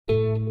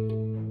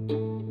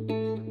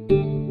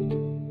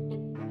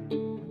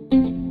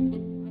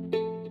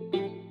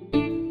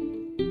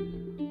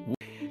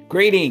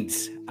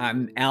Greetings.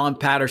 I'm Alan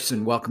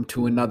Patterson. Welcome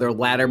to another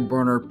Ladder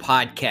Burner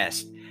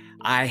podcast.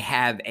 I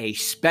have a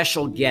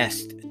special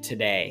guest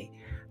today,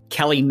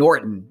 Kelly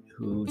Norton,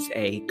 who's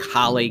a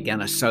colleague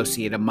and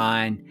associate of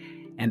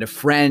mine and a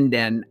friend,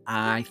 and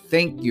I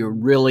think you're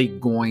really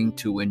going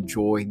to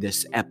enjoy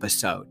this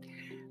episode.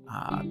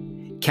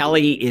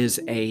 Kelly is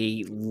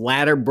a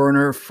ladder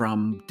burner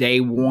from day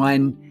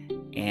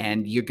one,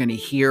 and you're going to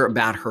hear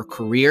about her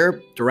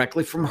career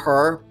directly from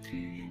her.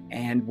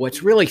 And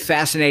what's really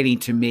fascinating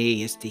to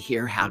me is to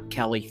hear how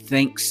Kelly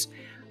thinks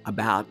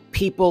about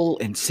people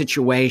and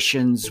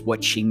situations,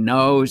 what she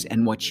knows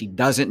and what she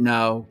doesn't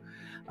know,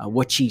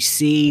 what she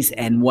sees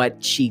and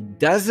what she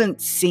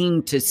doesn't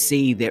seem to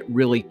see that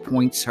really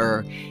points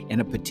her in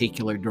a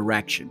particular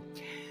direction.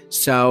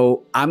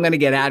 So I'm going to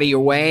get out of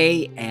your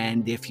way.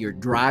 And if you're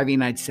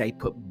driving, I'd say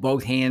put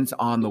both hands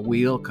on the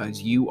wheel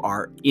because you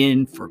are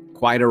in for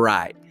quite a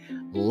ride.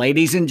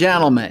 Ladies and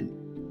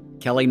gentlemen,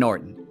 Kelly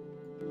Norton.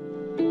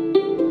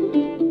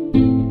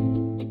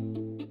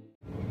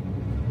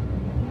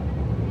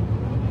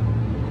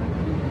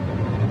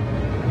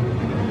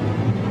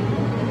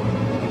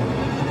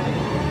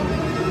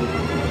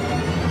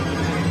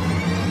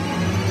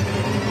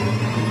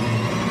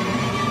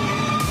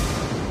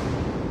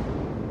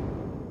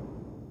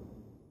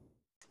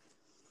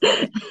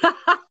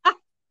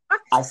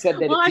 I said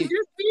that. Well, I'm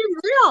just being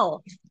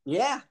real.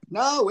 Yeah,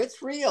 no,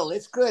 it's real.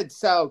 It's good.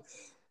 So,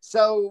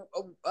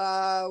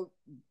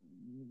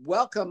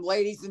 welcome,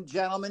 ladies and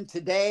gentlemen.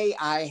 Today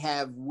I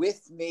have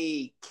with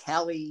me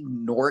Kelly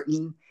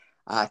Norton.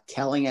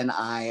 Kelly and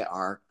I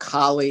are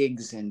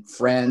colleagues and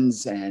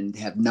friends and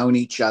have known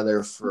each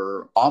other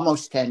for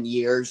almost 10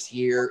 years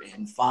here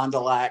in Fond du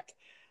Lac.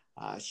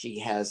 She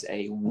has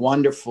a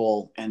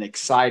wonderful and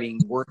exciting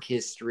work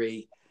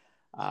history.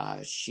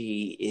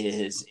 She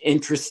is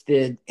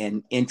interested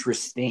and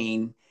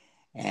interesting.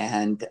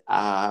 And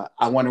I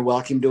want to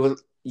welcome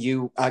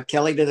you,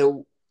 Kelly, to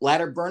the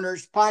Ladder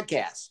Burners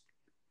podcast.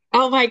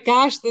 Oh my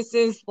gosh, this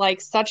is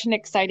like such an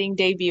exciting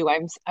debut.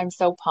 I'm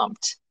so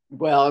pumped.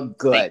 Well,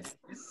 good.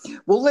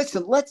 Thanks. Well,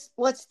 listen,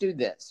 let's do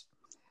this.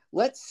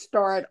 Let's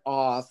start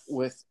off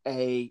with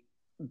a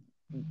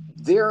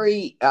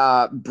very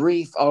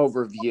brief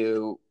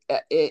overview.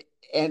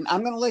 And I'm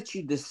going to let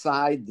you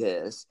decide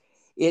this.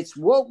 It's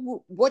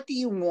what do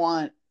you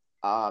want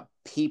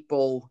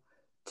people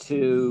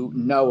to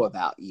know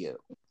about you?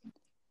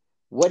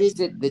 What is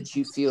it that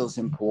you feel is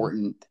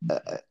important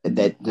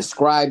that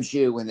describes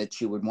you and that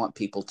you would want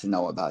people to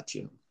know about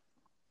you?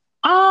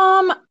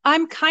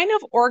 I'm kind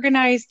of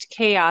organized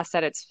chaos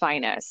at its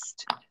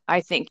finest,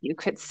 I think you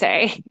could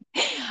say.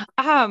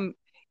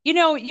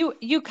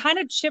 You kind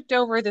of chipped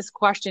over this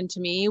question to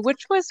me,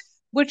 which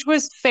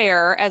was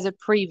fair as a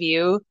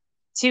preview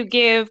to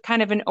give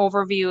kind of an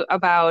overview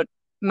about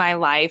my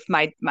life,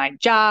 my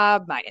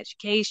job, my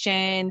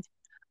education.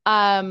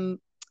 And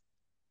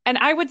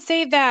I would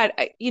say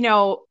that,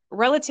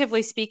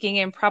 relatively speaking,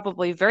 and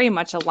probably very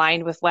much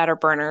aligned with Ladder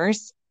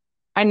Burners,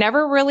 I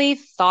never really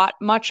thought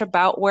much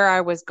about where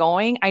I was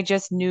going. I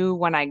just knew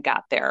when I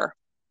got there.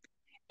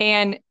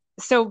 And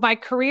so my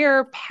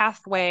career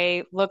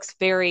pathway looks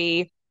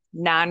very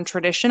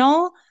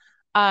non-traditional.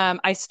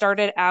 I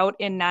started out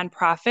in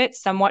nonprofit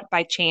somewhat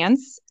by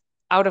chance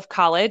out of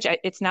college.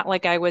 It's not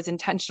like I was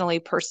intentionally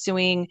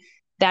pursuing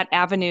that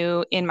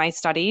avenue in my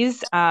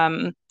studies.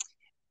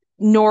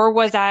 Nor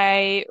was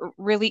I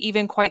really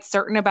even quite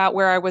certain about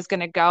where I was going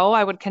to go.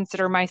 I would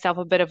consider myself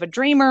a bit of a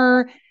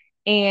dreamer,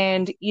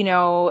 and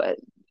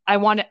I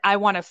want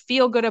to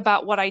feel good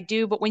about what I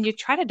do. But when you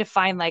try to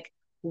define like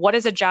what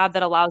is a job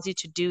that allows you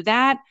to do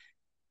that,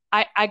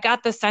 I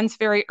got the sense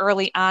very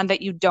early on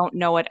that you don't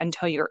know it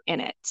until you're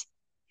in it.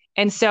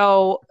 And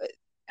so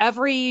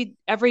every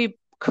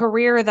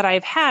career that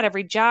I've had,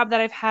 every job that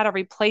I've had,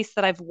 every place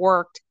that I've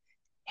worked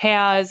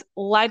has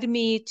led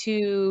me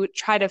to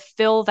try to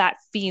fill that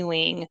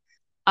feeling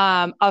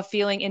of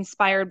feeling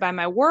inspired by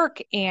my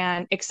work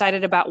and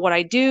excited about what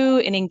I do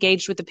and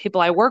engaged with the people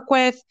I work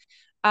with,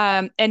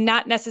 and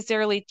not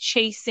necessarily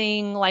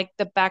chasing like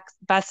the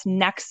best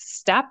next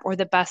step or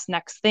the best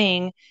next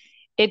thing.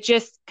 It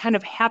just kind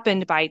of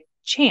happened by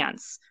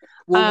chance.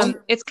 Well,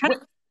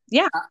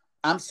 yeah.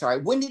 I'm sorry.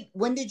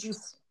 When did you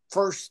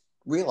first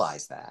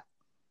realize that?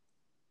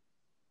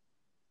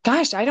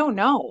 Gosh, I don't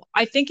know.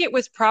 I think it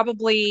was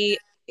probably,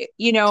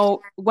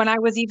 when I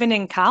was even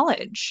in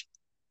college.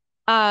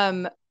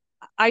 All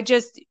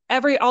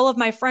of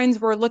my friends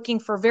were looking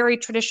for very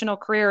traditional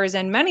careers,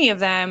 and many of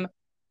them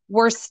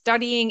were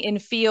studying in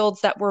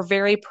fields that were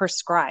very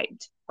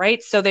prescribed,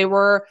 right? So they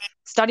were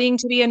studying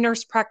to be a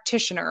nurse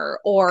practitioner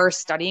or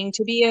studying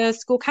to be a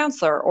school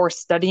counselor or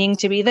studying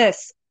to be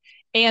this.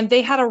 And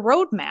they had a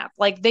roadmap,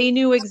 like they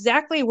knew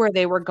exactly where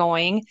they were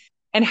going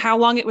and how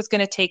long it was going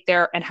to take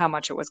there and how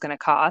much it was going to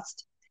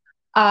cost.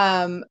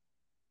 And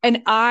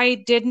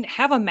I didn't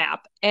have a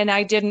map and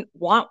I didn't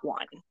want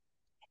one.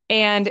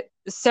 And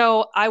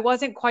so I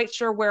wasn't quite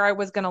sure where I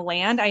was going to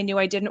land. I knew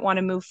I didn't want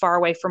to move far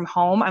away from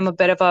home. I'm a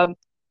bit of a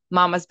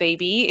mama's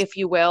baby, if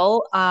you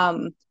will.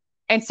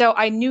 And so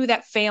I knew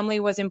that family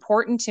was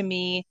important to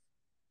me,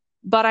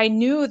 but I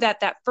knew that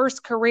that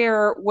first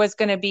career was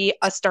going to be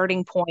a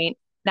starting point,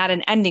 not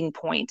an ending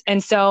point.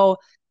 And so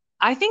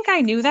I think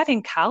I knew that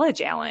in college,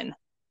 Alan.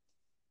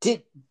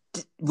 Did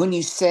when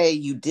you say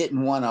you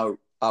didn't want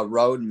a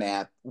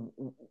roadmap,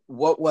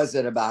 what was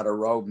it about a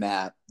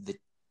roadmap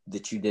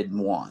that you didn't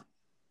want?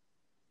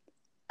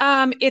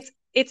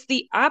 It's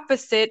the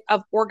opposite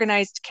of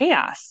organized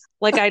chaos,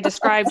 like I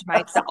described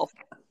myself.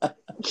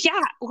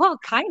 Yeah, well,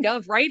 kind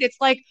of, right? It's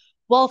like,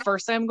 well,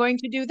 first I'm going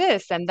to do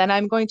this and then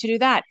I'm going to do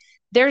that.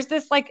 There's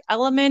this like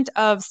element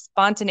of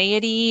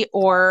spontaneity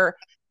or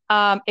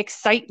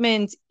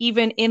excitement,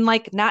 even in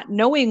like not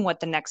knowing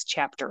what the next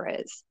chapter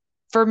is.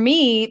 For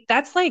me,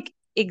 that's like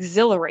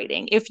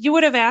exhilarating. If you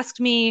would have asked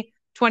me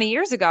 20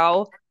 years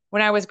ago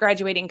when I was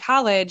graduating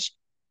college,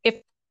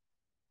 if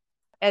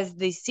as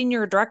the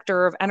senior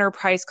director of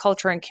enterprise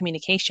culture and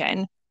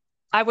communication,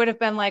 I would have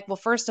been like, well,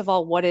 first of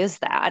all, what is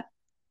that?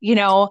 You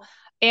know,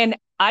 and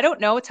I don't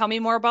know. Tell me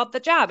more about the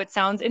job. It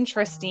sounds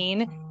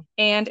interesting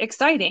and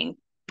exciting.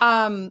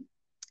 Um,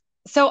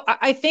 so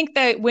I think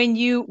that when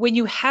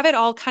you have it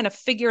all kind of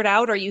figured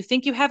out, or you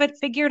think you have it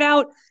figured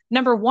out,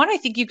 number one, I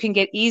think you can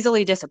get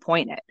easily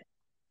disappointed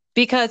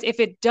because if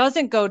it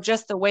doesn't go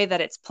just the way that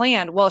it's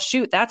planned, well,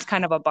 shoot, that's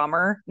kind of a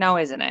bummer now,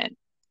 isn't it?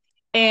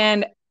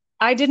 And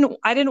I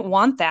didn't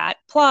want that.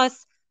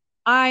 Plus,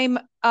 I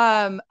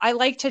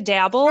like to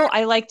dabble.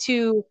 I like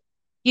to,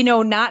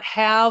 not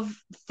have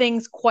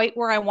things quite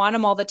where I want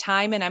them all the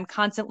time. And I'm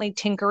constantly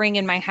tinkering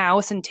in my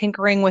house and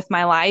tinkering with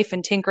my life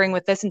and tinkering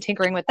with this and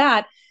tinkering with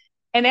that.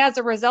 And as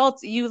a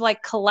result, you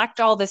like collect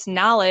all this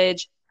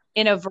knowledge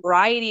in a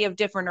variety of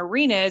different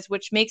arenas,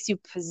 which makes you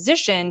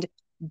positioned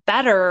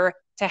better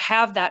to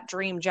have that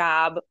dream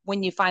job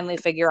when you finally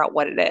figure out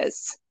what it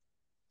is.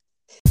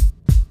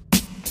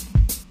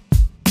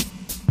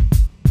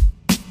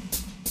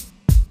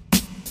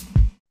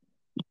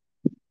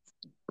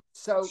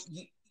 So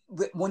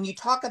when you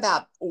talk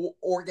about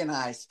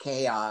organized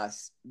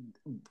chaos,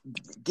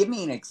 give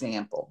me an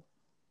example.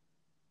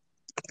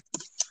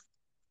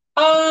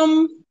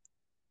 Um,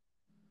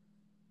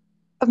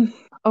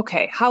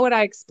 okay, how would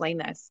I explain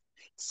this?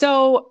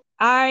 So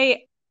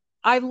I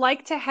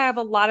like to have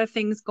a lot of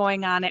things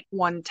going on at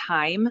one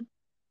time,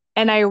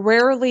 and I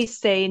rarely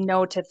say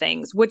no to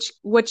things, which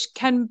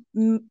can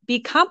be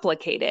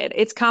complicated.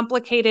 It's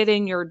complicated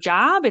in your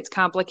job, it's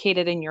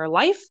complicated in your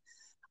life.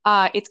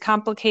 It's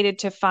complicated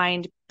to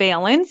find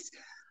balance,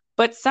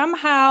 but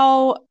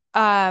somehow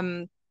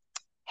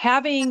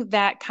having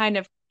that kind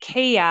of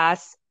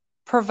chaos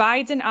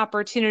provides an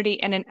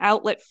opportunity and an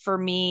outlet for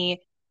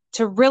me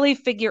to really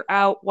figure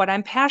out what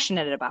I'm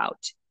passionate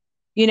about,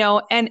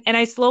 and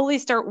I slowly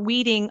start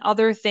weeding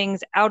other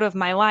things out of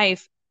my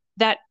life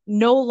that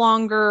no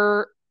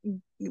longer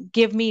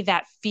give me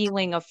that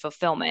feeling of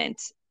fulfillment.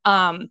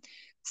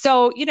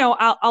 So,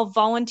 I'll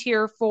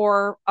volunteer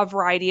for a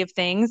variety of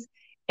things.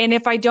 And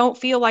if I don't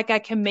feel like I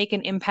can make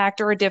an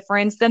impact or a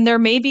difference, then there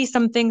may be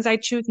some things I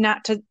choose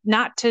not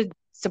to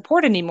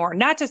support anymore,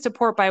 not to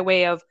support by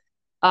way of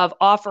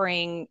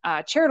offering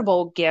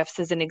charitable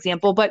gifts as an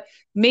example, but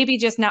maybe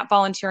just not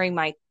volunteering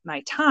my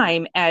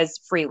time as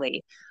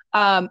freely.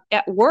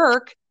 At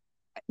work,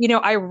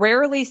 I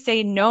rarely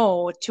say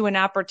no to an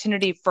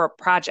opportunity for a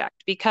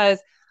project because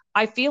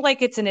I feel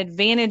like it's an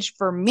advantage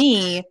for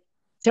me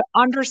to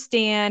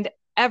understand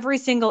every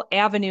single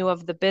avenue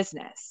of the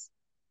business.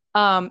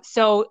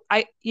 So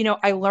I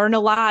learn a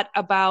lot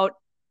about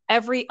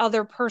every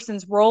other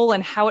person's role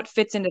and how it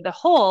fits into the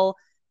whole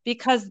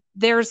because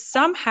there's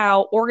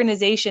somehow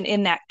organization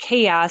in that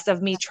chaos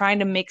of me trying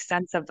to make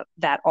sense of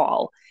that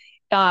all.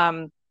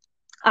 Um,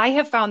 I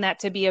have found that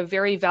to be a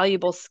very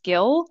valuable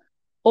skill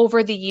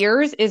over the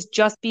years is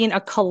just being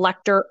a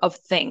collector of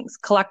things,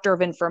 collector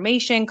of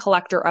information,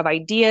 collector of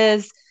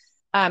ideas,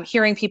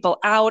 hearing people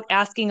out,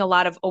 asking a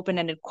lot of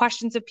open-ended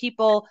questions of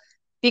people,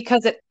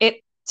 because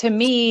it to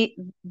me,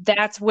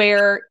 that's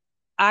where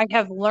I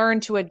have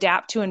learned to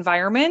adapt to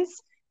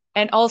environments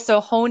and also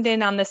honed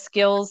in on the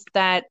skills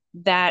that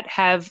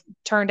have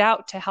turned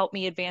out to help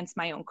me advance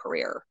my own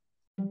career.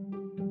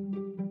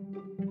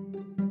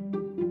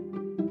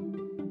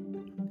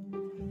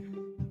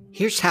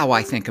 Here's how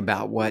I think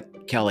about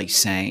what Kelly's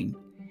saying.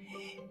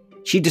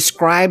 She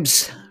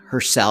describes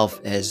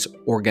herself as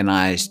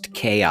organized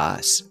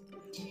chaos.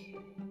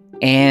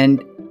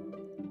 And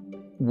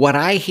what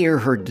I hear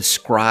her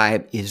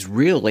describe is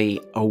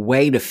really a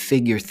way to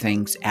figure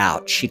things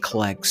out. She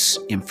collects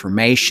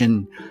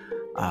information.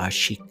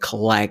 She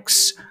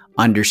collects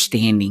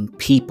understanding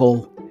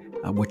people,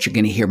 which you're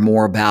going to hear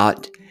more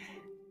about.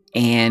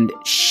 And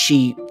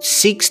she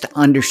seeks to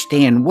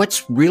understand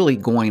what's really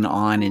going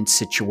on in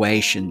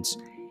situations,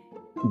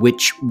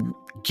 which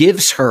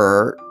gives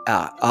her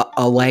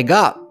a leg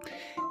up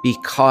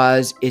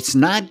because it's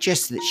not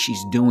just that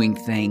she's doing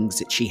things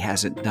that she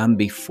hasn't done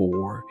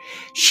before.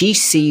 She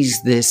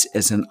sees this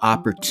as an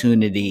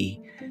opportunity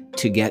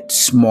to get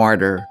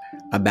smarter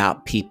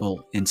about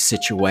people and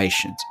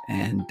situations.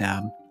 And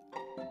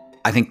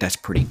I think that's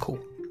pretty cool.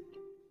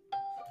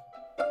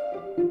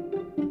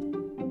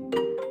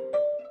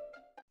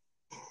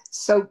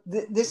 So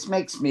this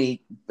makes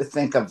me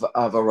think of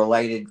a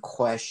related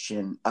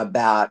question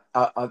about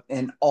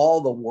in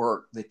all the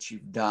work that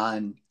you've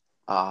done,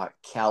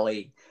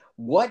 Kelly.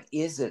 What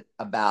is it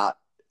about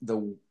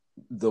the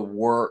the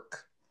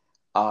work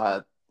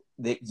uh,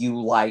 that you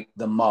like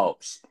the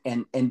most?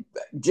 And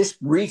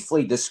just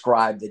briefly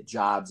describe the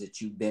jobs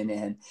that you've been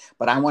in.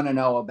 But I want to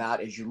know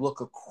about, as you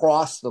look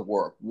across the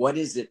work, what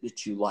is it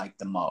that you like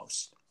the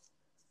most?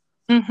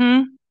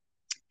 Mm-hmm.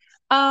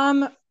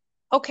 Um,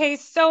 okay,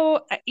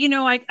 so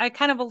I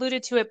kind of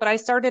alluded to it, but I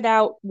started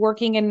out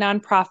working in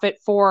nonprofit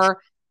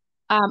for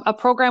a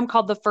program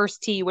called the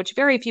First Tee, which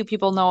very few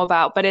people know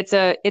about, but it's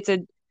a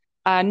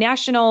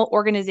national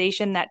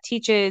organization that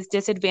teaches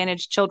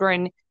disadvantaged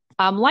children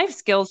life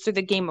skills through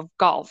the game of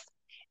golf.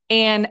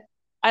 And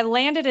I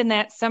landed in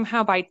that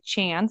somehow by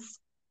chance.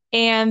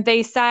 And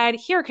they said,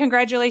 "Here,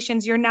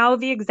 congratulations, you're now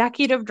the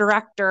executive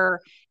director,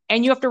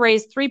 and you have to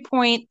raise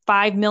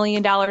 $3.5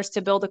 million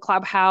to build a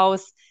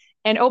clubhouse.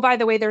 And oh, by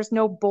the way, there's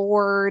no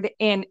board."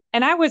 And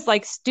I was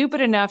like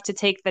stupid enough to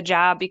take the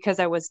job because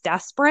I was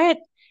desperate.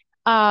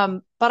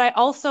 But I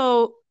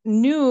also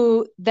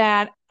knew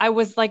that I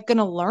was like going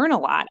to learn a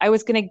lot. I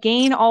was going to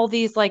gain all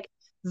these like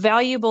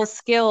valuable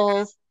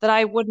skills that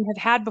I wouldn't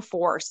have had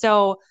before.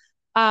 So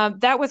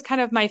that was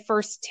kind of my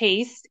first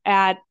taste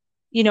at,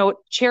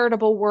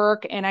 charitable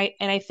work, and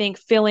I think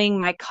filling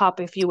my cup,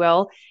 if you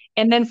will.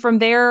 And then from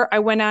there, I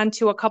went on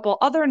to a couple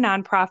other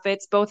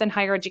nonprofits, both in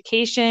higher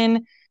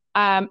education,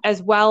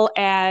 as well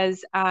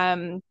as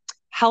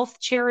health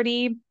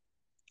charity,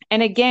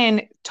 and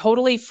again,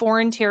 totally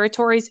foreign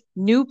territories,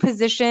 new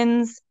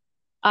positions,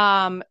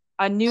 a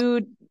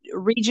new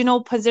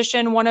regional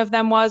position. One of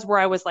them was where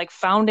I was like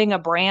founding a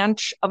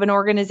branch of an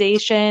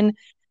organization.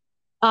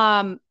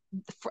 Um,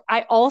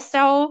 I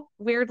also,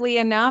 weirdly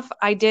enough,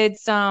 I did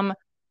some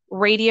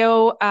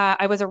radio.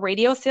 I was a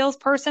radio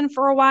salesperson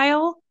for a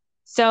while.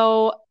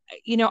 So,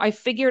 I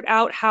figured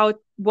out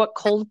what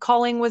cold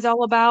calling was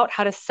all about,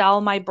 how to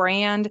sell my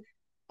brand,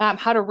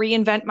 how to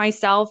reinvent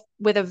myself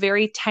with a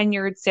very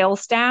tenured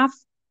sales staff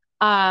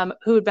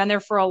who had been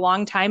there for a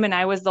long time. And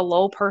I was the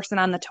low person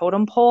on the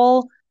totem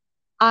pole.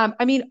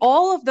 I mean,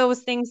 all of those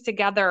things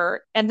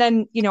together, and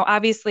then,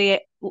 obviously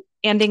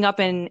ending up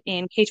in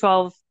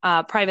K-12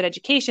 private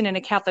education in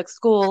a Catholic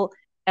school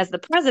as the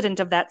president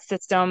of that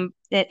system,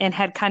 and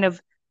had kind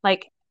of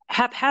like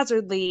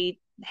haphazardly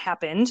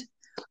happened.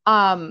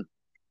 Um,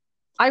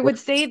 I would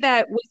say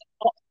that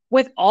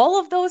with all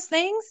of those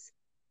things,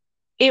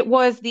 it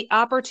was the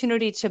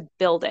opportunity to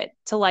build it,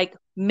 to like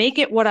make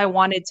it what I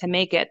wanted to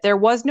make it. There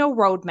was no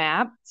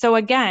roadmap. So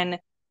again,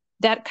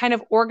 that kind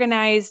of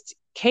organized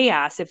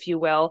chaos, if you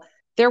will,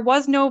 there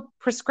was no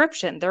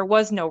prescription, there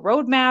was no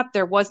roadmap,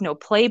 there was no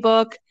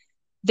playbook.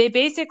 They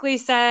basically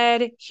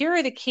said, "Here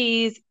are the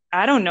keys.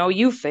 I don't know,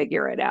 you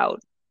figure it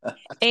out."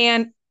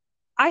 And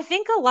I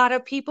think a lot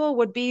of people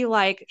would be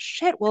like,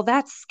 "Shit, well,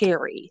 that's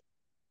scary."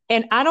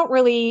 And I'm not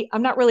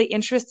really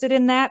interested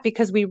in that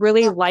because we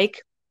really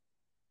like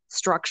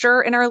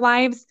structure in our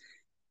lives.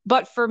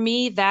 But for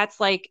me, that's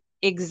like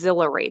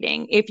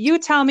exhilarating. If you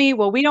tell me,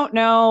 "Well, we don't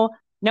know,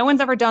 no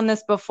one's ever done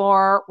this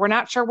before, we're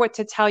not sure what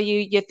to tell you,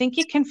 you think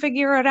you can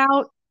figure it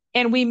out,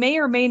 and we may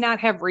or may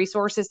not have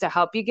resources to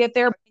help you get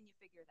there, but can you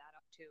figure that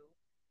out too?"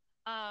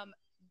 Um,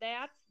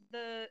 that's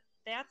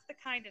the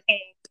kind of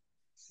thing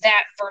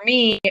that for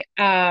me, was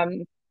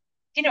always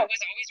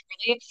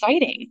really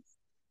exciting.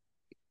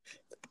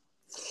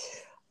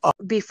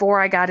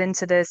 Before I got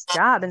into this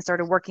job and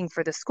started working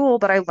for the school,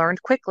 but I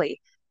learned quickly.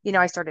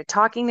 I started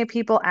talking to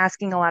people,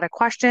 asking a lot of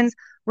questions,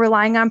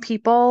 relying on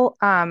people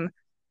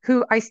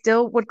who I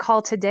still would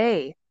call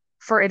today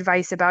for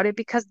advice about it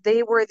because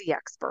they were the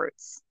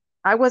experts.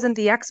 I wasn't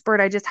the expert.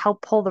 I just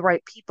helped pull the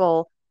right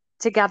people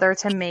together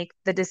to make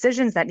the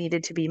decisions that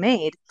needed to be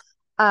made.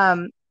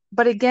 Um,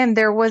 but again,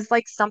 there was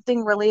like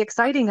something really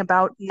exciting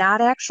about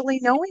not actually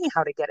knowing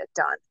how to get it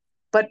done,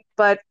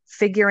 but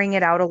figuring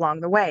it out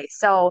along the way.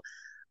 So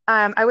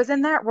I was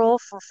in that role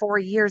for 4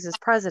 years as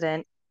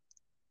president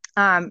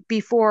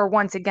before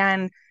once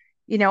again,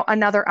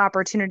 another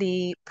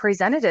opportunity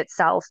presented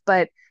itself.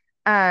 But,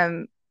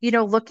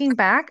 looking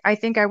back, I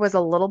think I was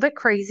a little bit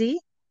crazy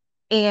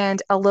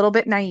and a little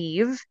bit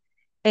naive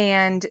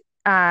and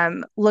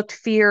looked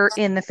fear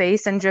in the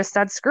face and just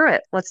said, "Screw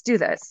it, let's do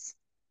this."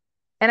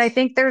 And I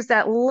think there's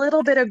that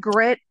little bit of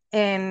grit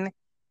and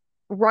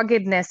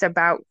ruggedness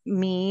about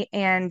me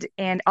and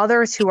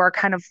others who are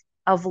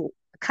of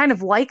kind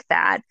of like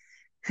that,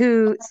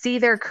 who see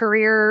their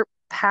career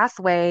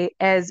pathway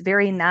as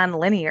very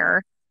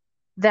nonlinear,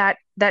 that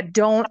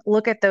don't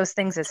look at those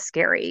things as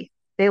scary.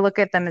 They look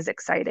at them as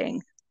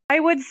exciting. I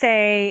would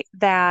say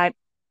that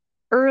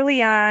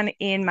early on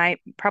in my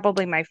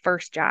probably my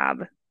first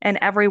job and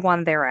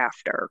everyone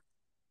thereafter,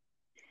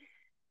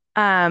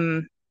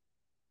 um,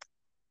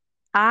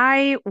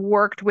 I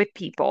worked with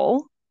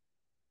people,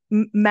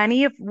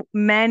 many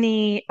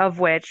of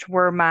which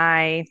were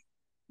my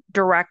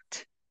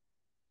direct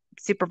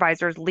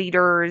supervisors,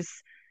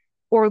 leaders,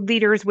 or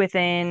leaders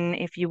within,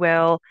 if you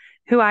will,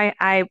 who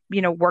I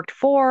worked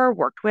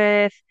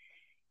with.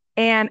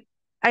 And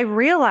I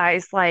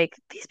realized like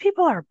these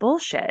people are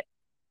bullshit.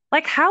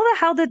 Like how the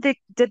hell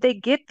did they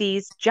get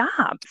these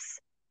jobs?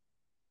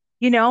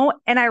 And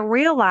I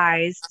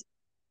realized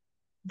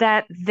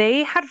that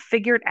they had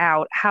figured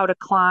out how to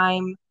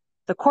climb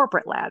the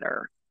corporate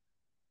ladder.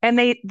 And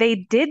they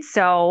did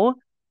so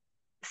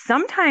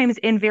sometimes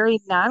in very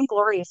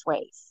non-glorious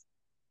ways.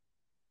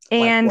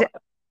 Like And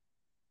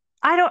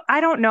what?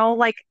 I don't know,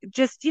 like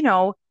just,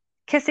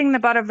 kissing the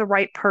butt of the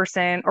right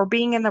person or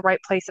being in the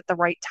right place at the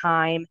right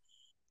time,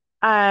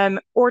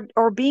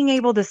 or being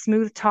able to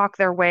smooth talk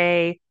their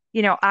way,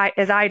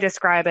 as I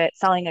describe it,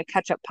 selling a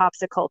ketchup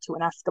popsicle to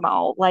an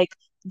Eskimo. Like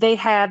they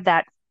had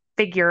that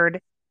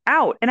figured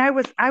out. And I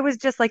was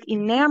just like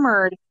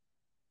enamored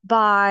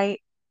by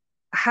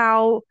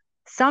how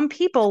some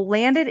people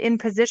landed in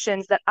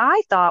positions that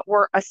I thought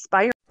were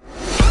aspiring.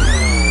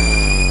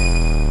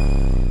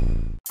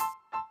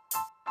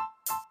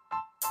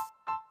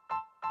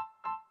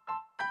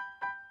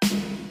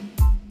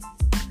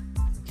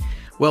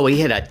 Well, we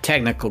hit a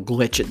technical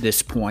glitch at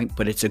this point,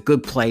 but it's a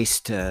good place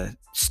to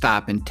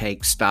stop and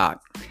take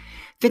stock.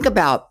 Think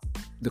about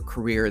the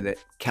career that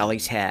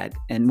Kelly's had,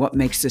 and what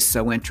makes this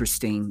so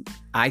interesting,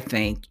 I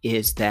think,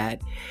 is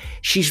that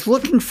she's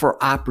looking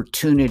for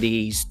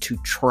opportunities to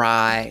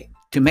try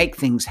to make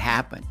things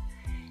happen.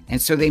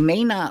 And so they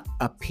may not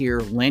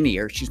appear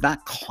linear. She's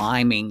not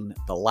climbing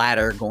the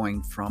ladder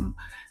going from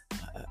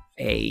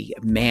a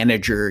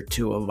manager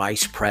to a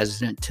vice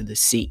president to the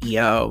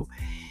CEO.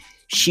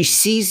 She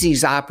sees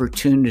these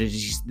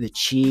opportunities that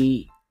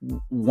she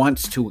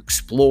wants to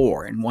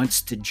explore and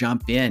wants to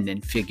jump in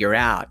and figure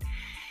out.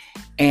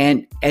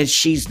 And as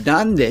she's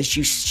done this,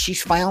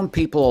 she's found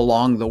people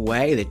along the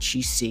way that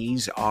she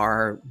sees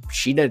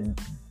she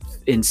did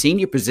in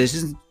senior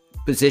positions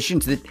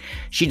that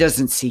she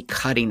doesn't see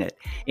cutting it.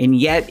 And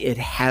yet it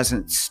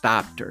hasn't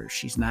stopped her.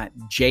 She's not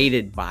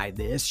jaded by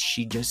this.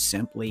 She just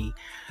simply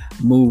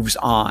moves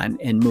on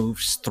and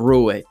moves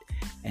through it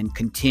and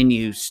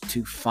continues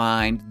to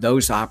find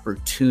those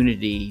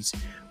opportunities,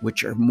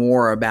 which are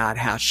more about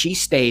how she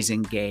stays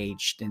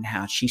engaged and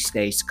how she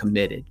stays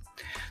committed.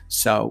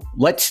 So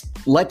let's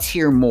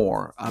hear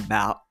more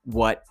about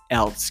what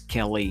else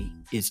Kelly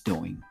is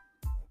doing.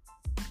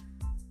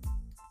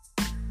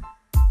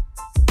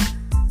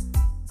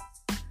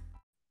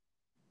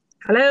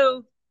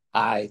 Hello.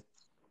 Hi.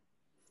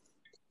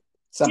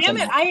 Damn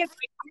it, I had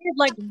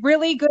like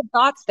really good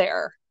thoughts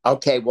there.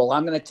 Okay, well,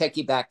 I'm going to take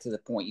you back to the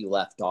point you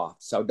left off.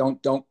 So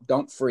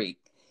don't freak.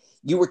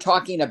 You were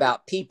talking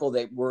about people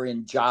that were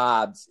in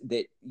jobs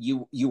that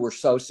you were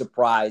so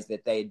surprised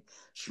that they'd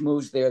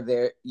schmoozed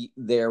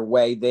their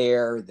way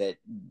there, that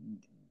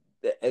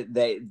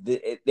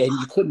and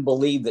you couldn't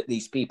believe that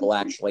these people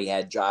actually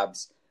had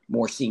jobs,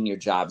 more senior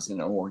jobs in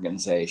an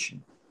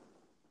organization.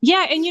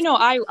 Yeah, and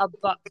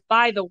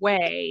by the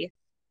way,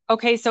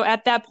 okay, so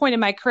at that point in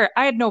my career,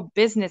 I had no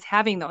business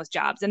having those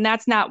jobs, and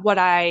that's not what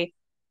I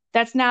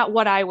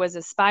was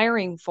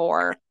aspiring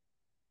for.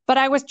 But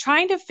I was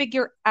trying to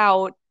figure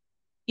out,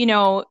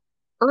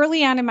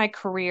 early on in my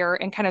career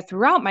and kind of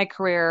throughout my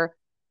career,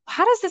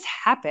 how does this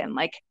happen?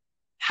 Like,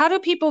 how do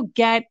people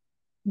get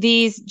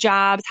these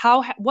jobs?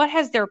 What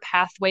has their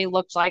pathway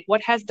looked like?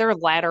 What has their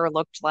ladder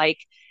looked like?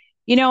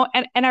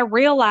 And I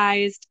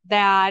realized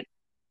that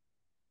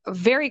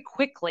very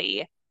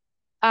quickly,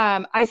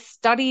 I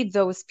studied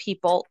those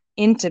people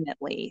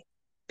intimately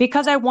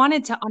because I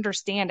wanted to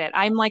understand it.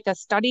 I'm like a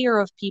studier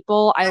of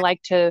people. I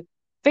like to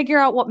figure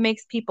out what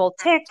makes people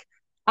tick.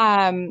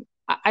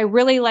 I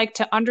really like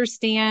to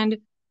understand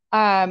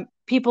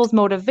people's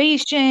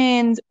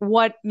motivations,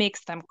 what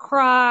makes them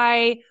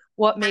cry,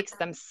 what makes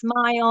them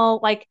smile.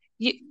 Like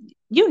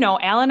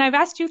Alan, I've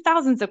asked you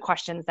thousands of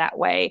questions that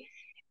way.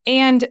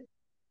 And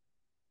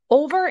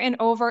over and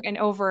over and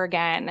over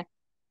again,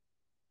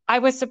 I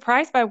was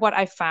surprised by what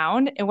I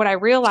found. And what I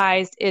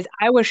realized is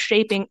I was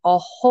shaping a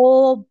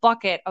whole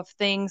bucket of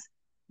things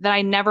that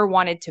I never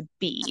wanted to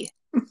be.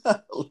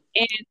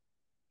 And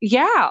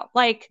yeah,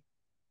 like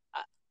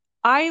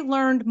I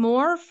learned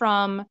more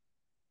from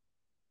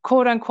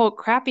quote unquote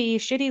crappy,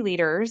 shitty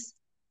leaders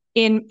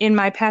in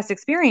my past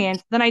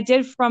experience than I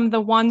did from the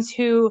ones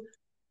who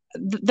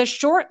the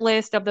short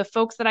list of the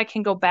folks that I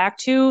can go back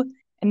to.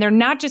 And they're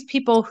not just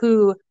people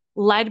who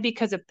led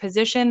because of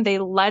position, they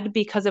led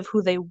because of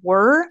who they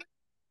were.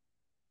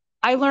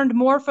 I learned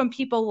more from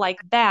people like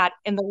that,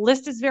 and the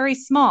list is very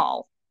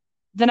small,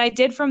 than I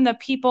did from the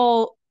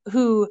people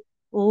who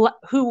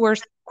were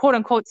quote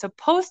unquote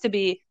supposed to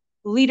be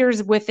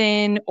leaders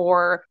within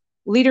or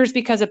leaders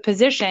because of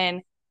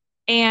position.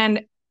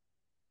 And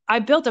I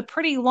built a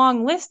pretty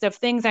long list of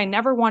things I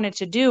never wanted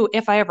to do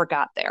if I ever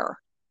got there.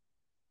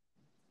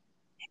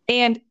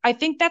 And I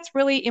think that's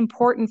really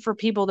important for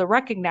people to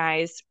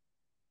recognize.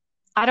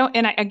 I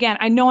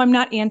know I'm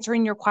not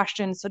answering your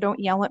question, so don't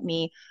yell at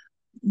me.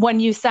 When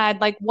you said,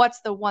 like,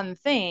 what's the one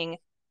thing?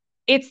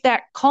 It's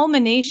that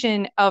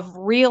culmination of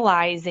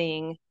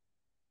realizing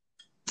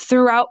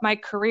throughout my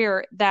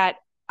career that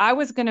I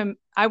was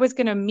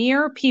gonna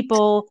mirror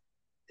people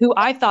who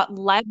I thought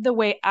led the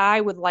way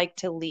I would like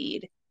to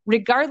lead.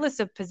 regardless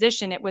of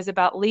position, it was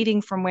about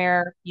leading from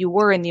where you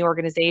were in the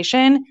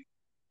organization.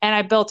 And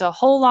I built a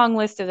whole long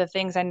list of the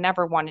things I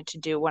never wanted to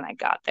do when I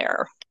got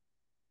there.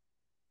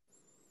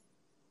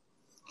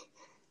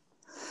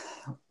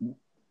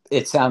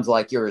 It sounds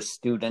like you're a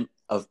student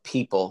of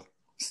people,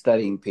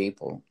 studying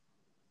people.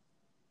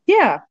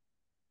 Yeah,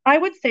 I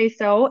would say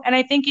so. And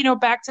I think,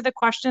 back to the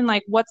question,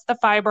 like, what's the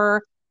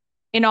fiber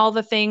in all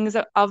the things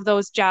of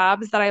those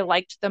jobs that I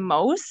liked the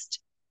most,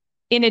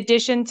 in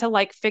addition to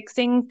like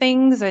fixing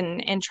things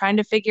and trying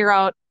to figure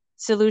out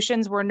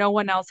solutions where no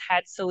one else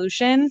had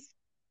solutions.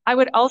 I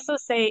would also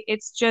say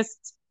it's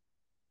just,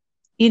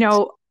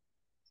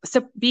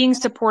 being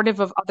supportive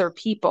of other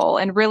people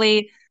and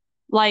really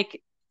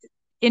like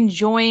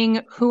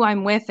enjoying who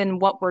I'm with and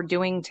what we're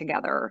doing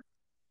together.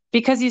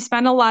 Because you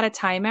spend a lot of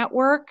time at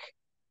work,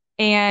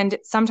 and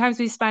sometimes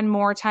we spend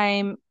more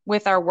time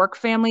with our work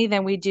family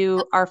than we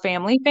do our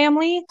family.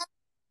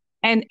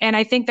 And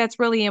I think that's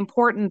really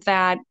important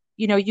that,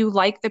 you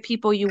like the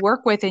people you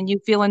work with and you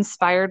feel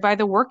inspired by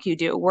the work you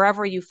do,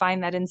 wherever you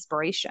find that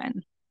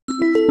inspiration.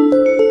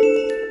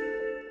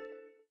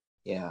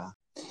 Yeah.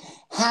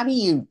 How do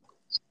you,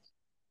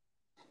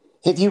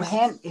 have you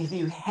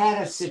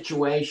had a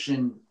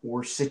situation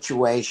or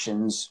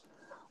situations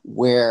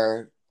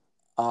where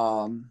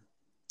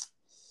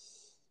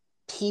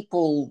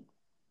people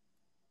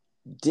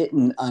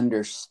didn't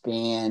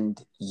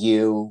understand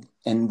you,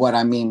 and what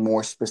I mean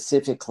more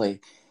specifically,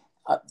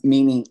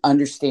 meaning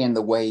understand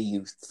the way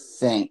you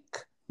think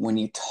when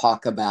you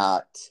talk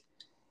about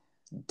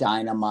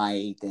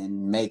dynamite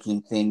and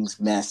making things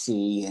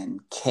messy and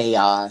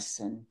chaos,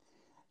 and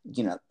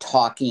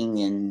talking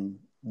in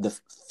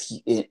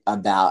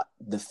about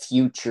the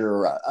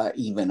future,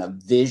 even a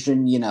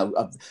vision.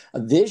 A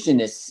vision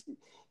is.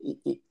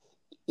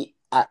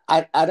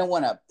 I don't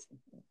want to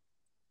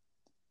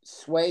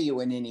sway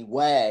you in any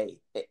way.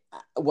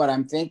 What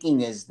I'm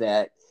thinking is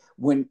that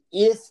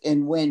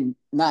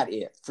not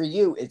if, for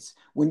you, it's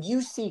when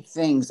you see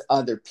things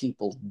other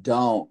people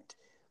don't,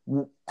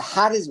 what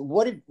happens?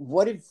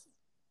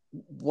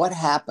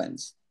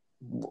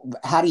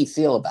 How do you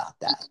feel about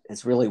that?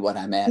 It's really what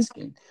I'm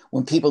asking.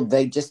 When people,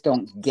 they just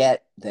don't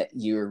get that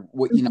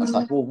it's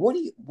like, well,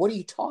 what are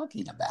you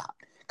talking about?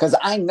 Because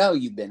I know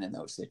you've been in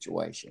those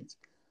situations.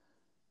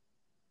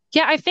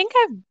 Yeah, I think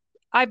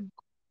I've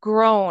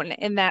grown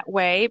in that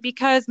way,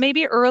 because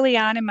maybe early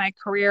on in my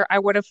career I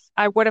would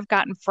have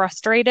gotten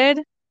frustrated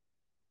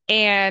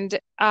and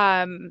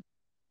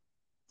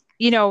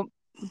you know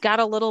got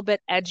a little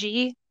bit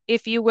edgy,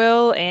 if you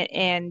will,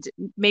 and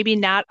maybe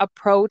not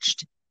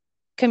approached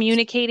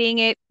communicating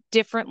it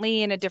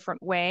differently in a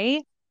different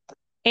way.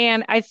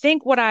 And I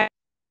think what I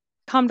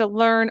come to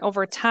learn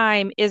over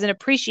time is an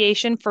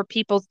appreciation for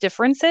people's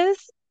differences,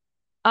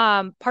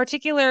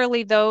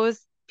 particularly those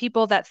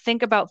people that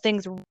think about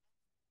things.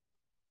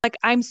 Like,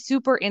 I'm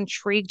super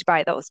intrigued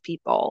by those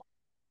people.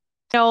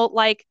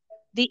 Like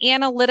the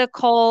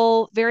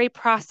analytical, very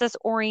process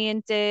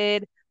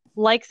oriented,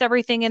 likes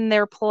everything in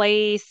their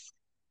place.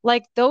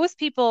 Like those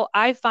people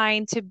I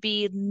find to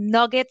be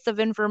nuggets of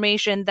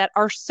information that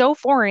are so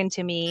foreign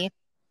to me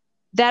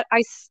that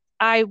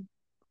I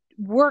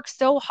work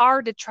so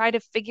hard to try to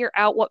figure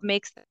out what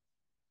makes them.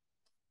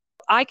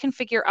 I can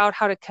figure out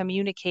how to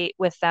communicate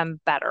with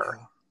them better.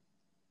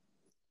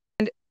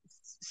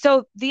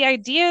 So the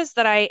ideas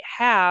that I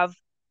have,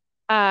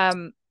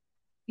 um,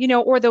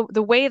 or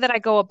the way that I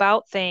go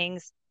about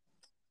things,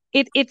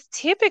 it's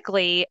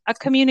typically a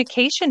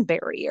communication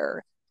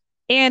barrier.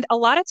 And a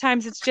lot of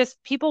times it's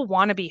just people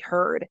want to be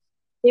heard.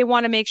 They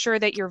want to make sure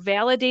that you're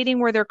validating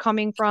where they're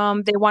coming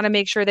from. They want to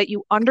make sure that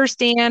you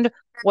understand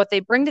what they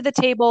bring to the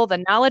table,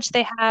 the knowledge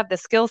they have, the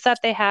skill set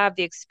they have,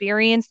 the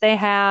experience they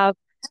have.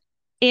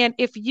 And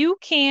if you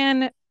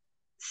can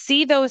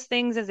see those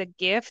things as a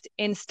gift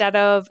instead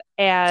of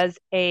as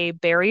a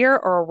barrier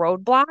or a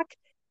roadblock,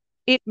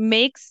 it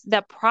makes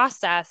the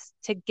process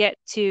to get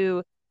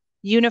to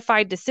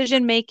unified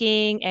decision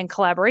making and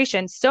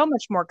collaboration so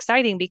much more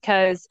exciting,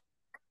 because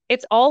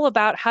it's all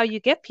about how you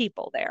get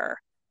people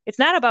there. It's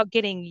not about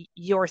getting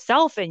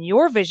yourself and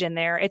your vision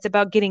there. It's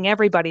about getting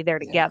everybody there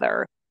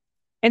together.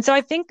 And so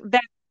I think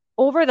that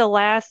over the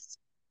last,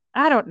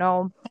 I don't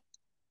know,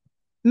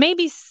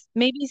 maybe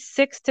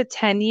 6 to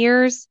 10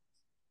 years,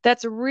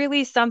 that's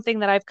really something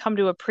that I've come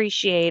to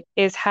appreciate,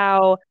 is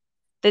how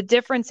the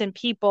difference in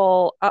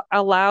people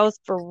allows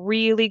for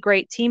really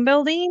great team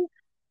building,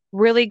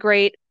 really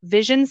great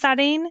vision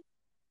setting.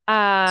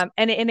 And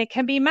it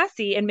can be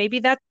messy. And maybe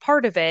that's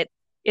part of it,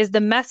 is the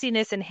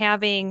messiness, and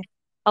having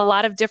a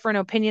lot of different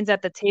opinions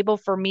at the table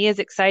for me is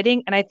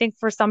exciting. And I think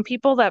for some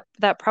people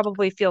that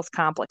probably feels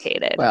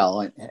complicated.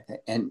 Well,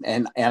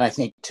 and I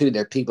think too,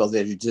 there are people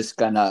that are just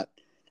gonna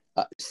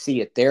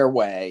see it their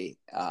way,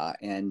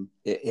 and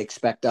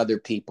expect other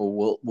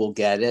people will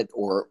get it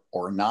or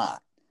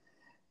not.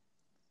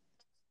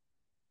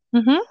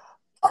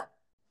 Mm-hmm.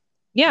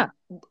 Yeah.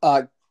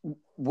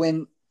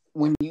 When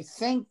you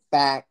think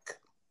back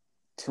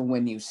to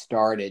when you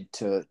started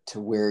to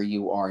where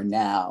you are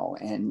now,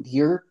 and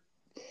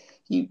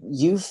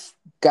you've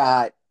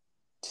got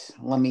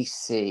let me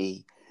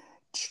see,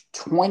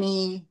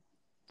 20,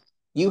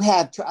 you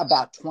have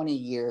about 20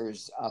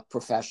 years of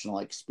professional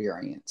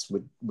experience,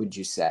 would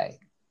you say?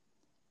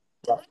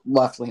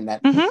 Roughly in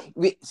that. Hmm.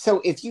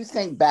 So if you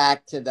think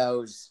back to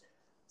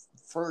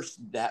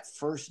that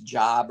first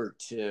job or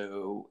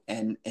two,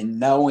 and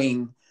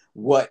knowing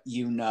what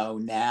you know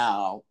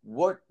now,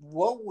 what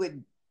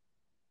would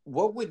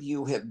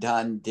you have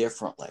done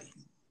differently?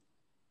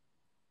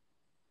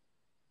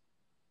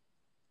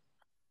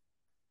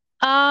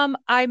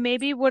 I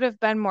maybe would have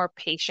been more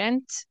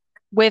patient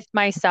with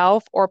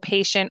myself or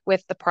patient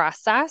with the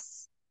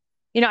process.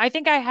 I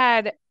think I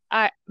had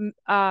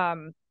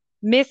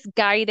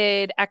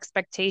misguided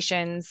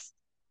expectations,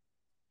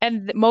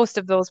 and most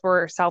of those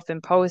were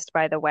self-imposed,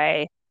 by the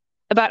way,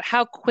 about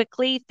how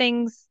quickly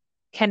things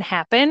can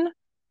happen,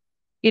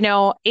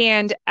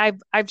 and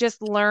I've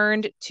just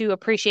learned to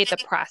appreciate the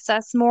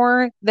process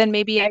more than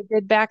maybe I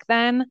did back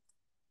then.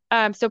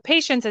 So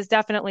patience is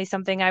definitely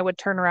something I would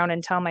turn around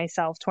and tell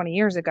myself 20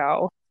 years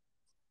ago.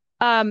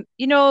 Um,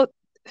 you know,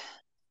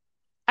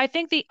 I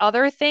think the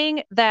other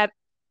thing that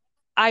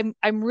I'm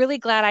really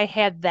glad I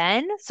had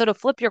then, so to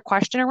flip your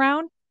question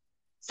around,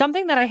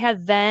 something that I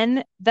had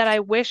then that I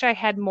wish I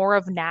had more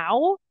of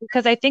now,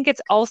 because I think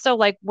it's also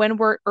like when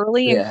we're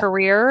early in Yeah.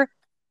 career,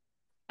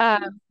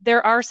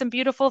 there are some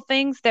beautiful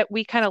things that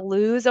we kind of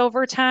lose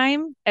over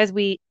time as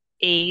we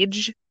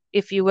age,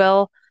 if you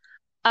will.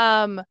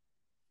 Um,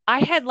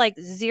 I had like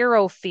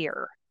zero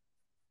fear.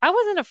 I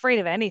wasn't afraid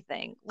of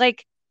anything.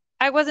 Like,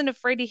 I wasn't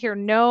afraid to hear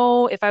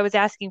no if I was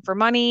asking for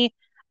money.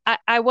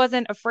 I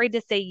wasn't afraid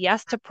to say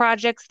yes to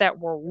projects that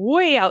were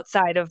way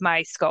outside of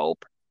my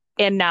scope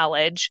and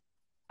knowledge.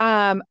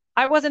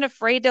 I wasn't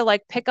afraid to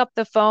like pick up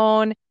the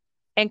phone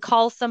and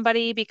call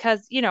somebody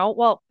because,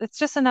 well, it's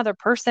just another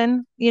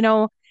person.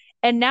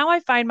 And now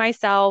I find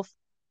myself,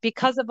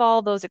 because of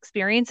all those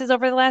experiences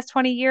over the last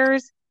 20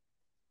 years,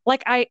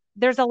 like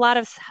there's a lot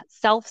of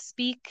self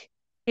speak,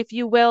 if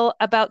you will,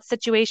 about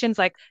situations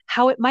like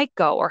how it might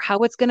go or how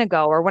it's going to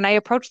go, or when I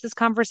approach this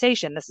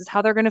conversation, this is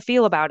how they're going to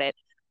feel about it,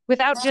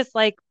 without just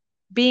like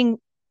being,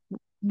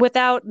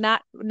 without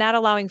not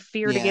allowing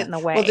fear to get Yeah. in the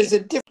Well, way. there's a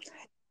difference.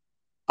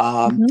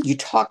 Hmm. You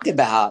talked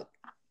about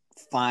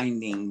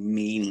finding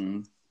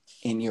meaning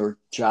in your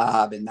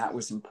job, and that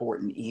was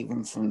important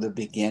even from the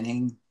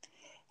beginning.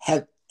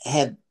 Have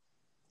have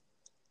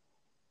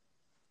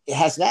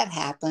Has that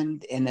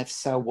happened? And if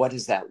so, what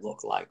does that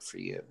look like for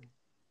you?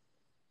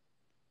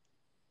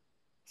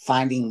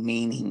 Finding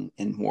meaning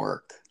in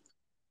work.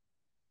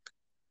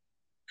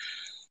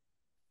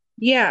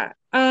 Yeah.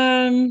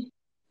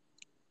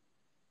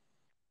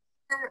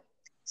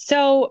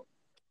 So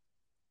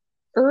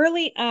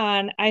early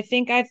on, I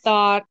think I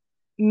thought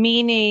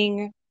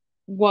meaning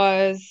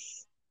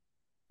was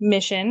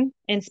mission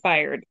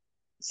inspired.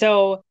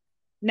 So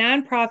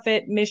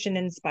nonprofit mission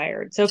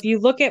inspired. So if you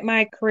look at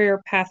my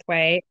career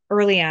pathway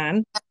early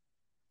on,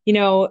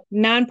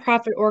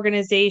 nonprofit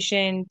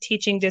organization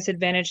teaching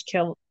disadvantaged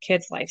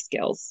kids life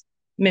skills,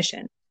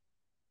 mission.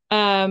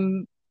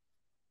 Um,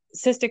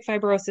 Cystic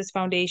Fibrosis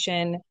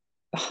Foundation,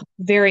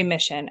 very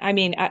mission. I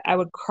mean, I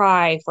would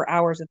cry for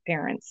hours with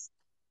parents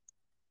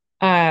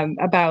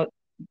about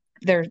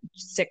their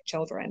sick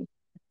children.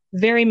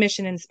 Very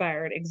mission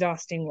inspired,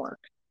 exhausting work.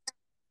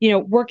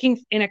 Working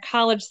in a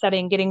college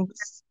setting, getting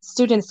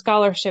student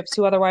scholarships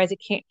who otherwise it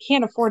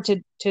can't afford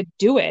to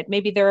do it.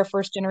 Maybe they're a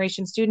first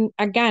generation student.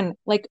 Again,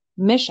 like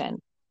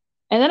mission.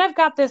 And then I've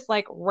got this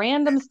like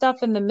random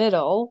stuff in the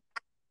middle,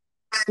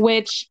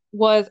 which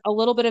was a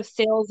little bit of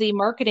salesy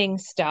marketing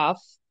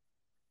stuff.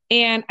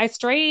 And I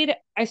strayed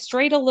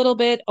a little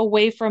bit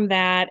away from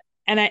that.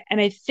 And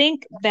I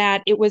think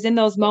that it was in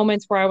those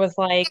moments where I was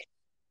like,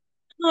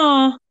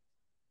 oh,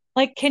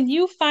 like, can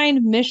you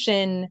find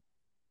mission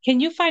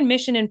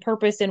and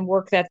purpose in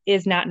work that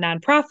is not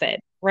nonprofit?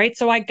 Right.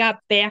 So I got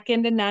back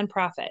into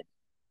nonprofit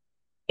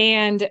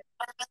and,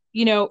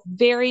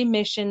 very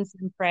mission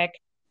centric.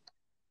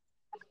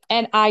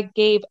 And I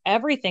gave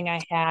everything I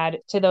had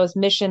to those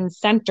mission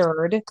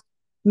centric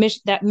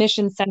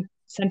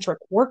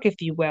work,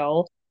 if you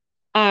will.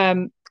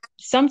 Um,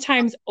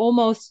 Sometimes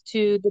almost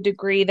to the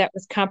degree that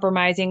was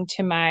compromising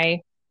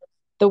to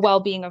the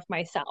well-being of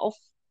myself,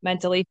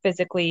 mentally,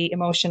 physically,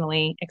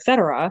 emotionally,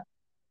 etc.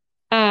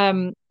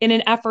 In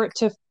an effort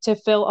to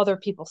fill other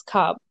people's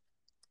cup.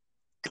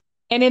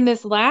 And in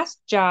this last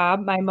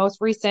job, my most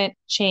recent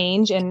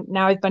change, and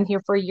now I've been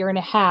here for a year and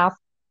a half,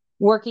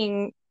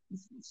 working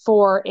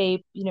for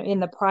in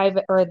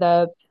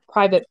the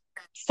private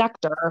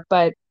sector,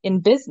 but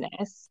in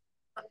business.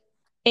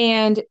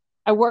 And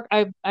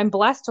I'm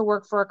blessed to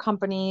work for a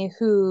company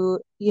who,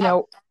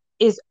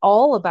 is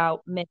all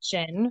about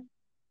mission,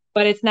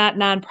 but it's not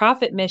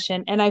nonprofit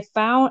mission. And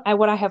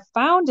what I have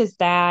found is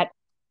that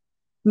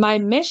my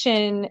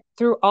mission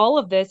through all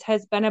of this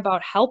has been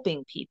about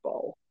helping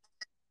people.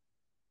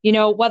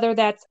 Whether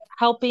that's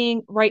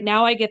helping, right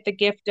now I get the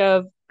gift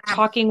of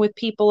talking with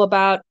people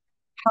about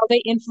how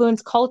they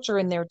influence culture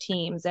in their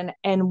teams,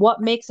 and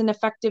what makes an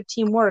effective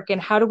team work,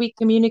 and how do we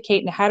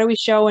communicate, and how do we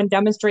show and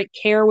demonstrate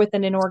care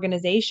within an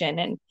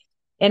organization,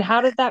 and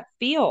how does that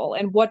feel,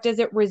 and what does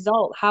it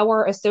result? How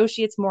are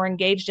associates more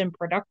engaged and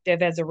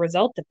productive as a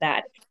result of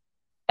that?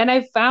 And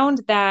I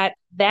found that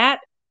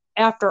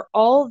after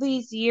all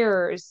these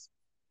years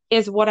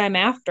is what I'm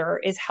after,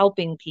 is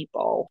helping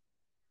people.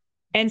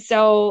 And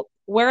so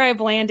where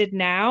I've landed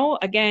now,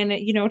 again,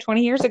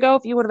 20 years ago,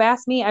 if you would have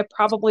asked me, I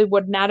probably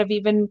would not have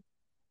even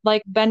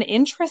been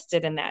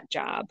interested in that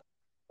job.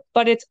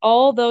 But it's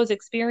all those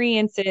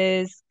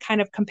experiences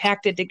kind of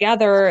compacted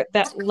together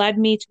that led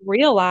me to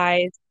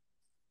realize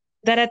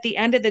that at the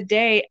end of the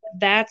day,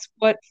 that's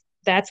what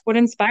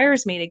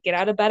inspires me to get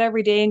out of bed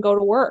every day and go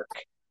to work.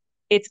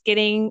 It's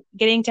getting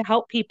to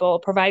help people,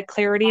 provide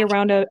clarity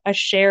around a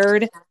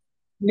shared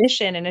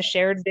mission and a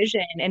shared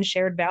vision and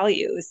shared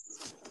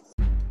values.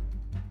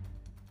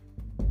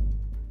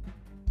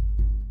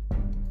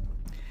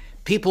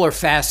 People are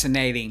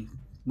fascinating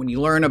when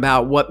you learn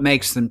about what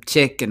makes them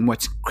tick and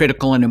what's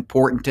critical and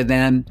important to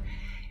them.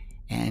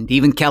 And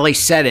even Kelly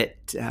said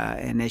it,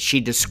 and as she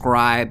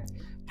described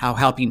how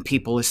helping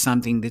people is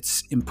something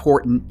that's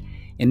important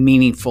and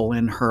meaningful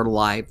in her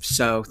life.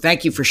 So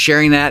thank you for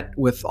sharing that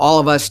with all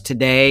of us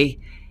today.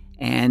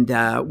 And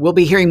we'll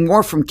be hearing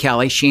more from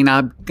Kelly. She and I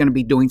are going to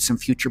be doing some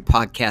future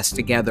podcasts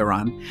together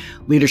on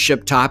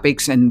leadership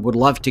topics, and would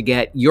love to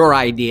get your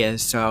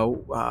ideas.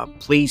 So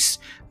please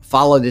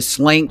follow this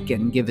link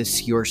and give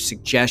us your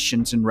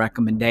suggestions and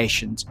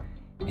recommendations,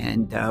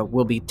 and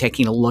we'll be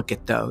taking a look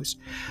at those.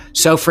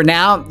 So for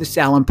now, this is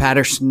Alan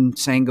Patterson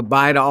saying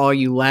goodbye to all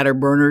you ladder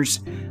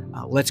burners.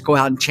 Let's go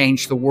out and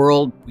change the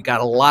world. We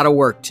got a lot of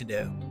work to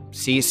do.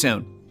 See you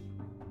soon.